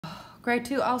Grade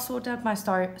 2, I'll sort out my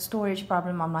storage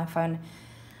problem on my phone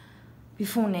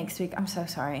before next week. I'm so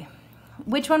sorry.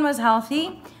 Which one was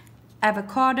healthy?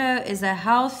 Avocado is a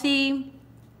healthy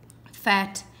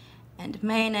fat and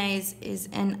mayonnaise is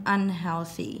an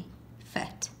unhealthy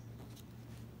fat.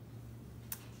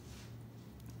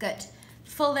 Good.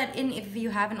 Fill that in if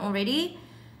you haven't already.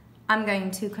 I'm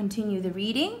going to continue the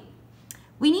reading.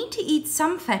 We need to eat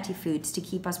some fatty foods to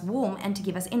keep us warm and to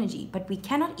give us energy, but we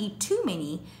cannot eat too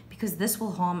many because this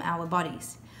will harm our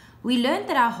bodies. We learned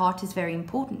that our heart is very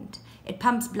important. It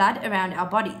pumps blood around our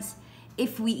bodies.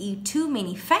 If we eat too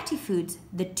many fatty foods,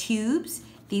 the tubes,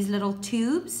 these little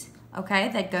tubes, okay,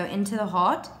 that go into the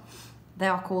heart, they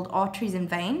are called arteries and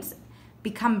veins,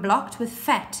 become blocked with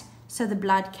fat, so the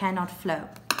blood cannot flow.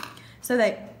 So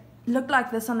they look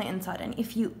like this on the inside, and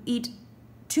if you eat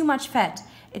too much fat,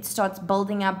 it starts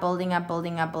building up, building up,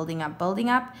 building up, building up, building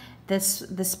up. The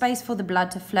space for the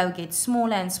blood to flow gets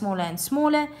smaller and smaller and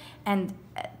smaller, and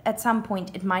at some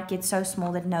point it might get so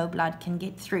small that no blood can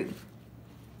get through.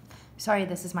 Sorry,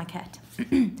 this is my cat.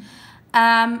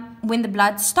 When the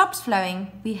blood stops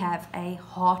flowing, we have a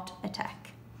heart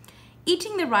attack.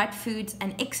 Eating the right foods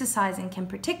and exercising can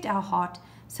protect our heart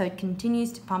so it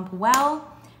continues to pump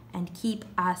well and keep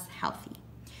us healthy.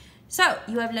 So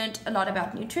you have learned a lot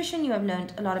about nutrition, you have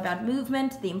learned a lot about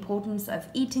movement, the importance of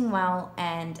eating well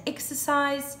and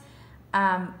exercise.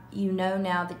 You know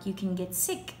now that you can get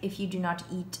sick if you do not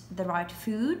eat the right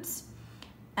foods,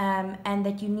 and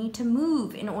that you need to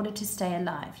move in order to stay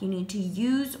alive. You need to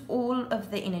use all of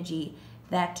the energy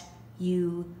that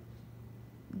you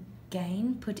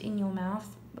gain, put in your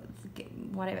mouth,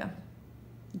 whatever,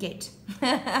 get.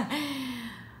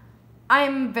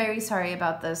 I'm very sorry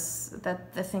about this,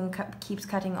 that the thing keeps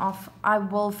cutting off. I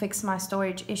will fix my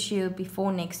storage issue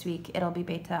before next week. It'll be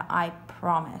better, I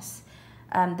promise.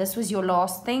 This was your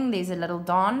last thing. There's a little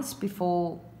dance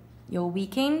before your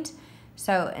weekend.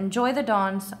 So enjoy the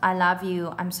dance. I love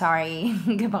you. I'm sorry.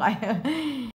 Goodbye.